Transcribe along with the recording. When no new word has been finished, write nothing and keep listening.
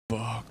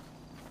fuck.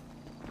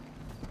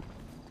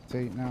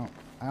 See, now,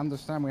 I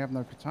understand we have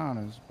no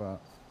katanas,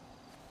 but...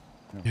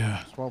 You know,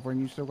 Yeah. Swelvering,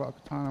 you still got a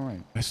katana,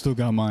 right? I still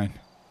got mine.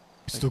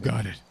 I still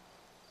got it.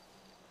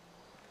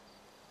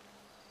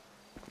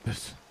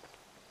 This.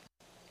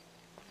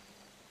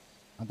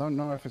 I don't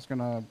know if it's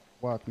gonna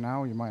work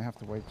now. You might have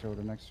to wait till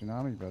the next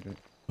tsunami, but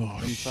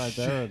inside Shit.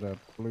 there are the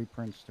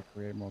blueprints to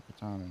create more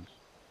katanas.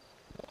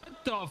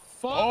 What the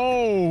fuck?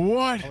 Oh,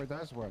 what? Oh, it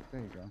does work.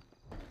 There you go.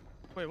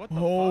 Wait, what the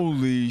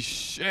Holy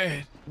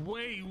shit.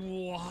 Wait,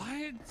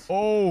 what?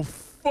 Oh,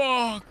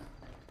 fuck.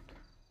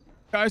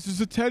 Guys, there's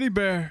a teddy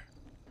bear.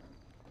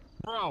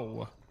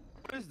 Bro. fuck?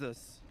 What is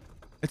this?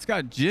 It's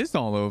got jizz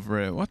all over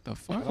it. What the I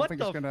fuck? don't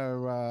think it's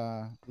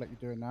gonna let you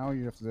do it now.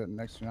 You have to do it in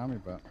the next tsunami,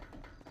 but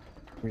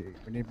we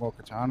need more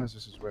katanas.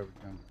 This is where we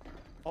can.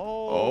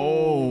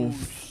 Oh,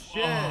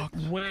 shit. fuck.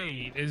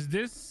 Wait, is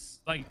this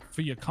like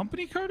for your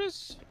company,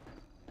 Curtis?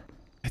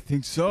 I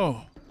think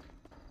so.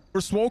 For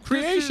Swole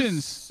Creations. This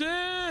is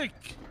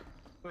sick.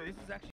 Wait, this is actually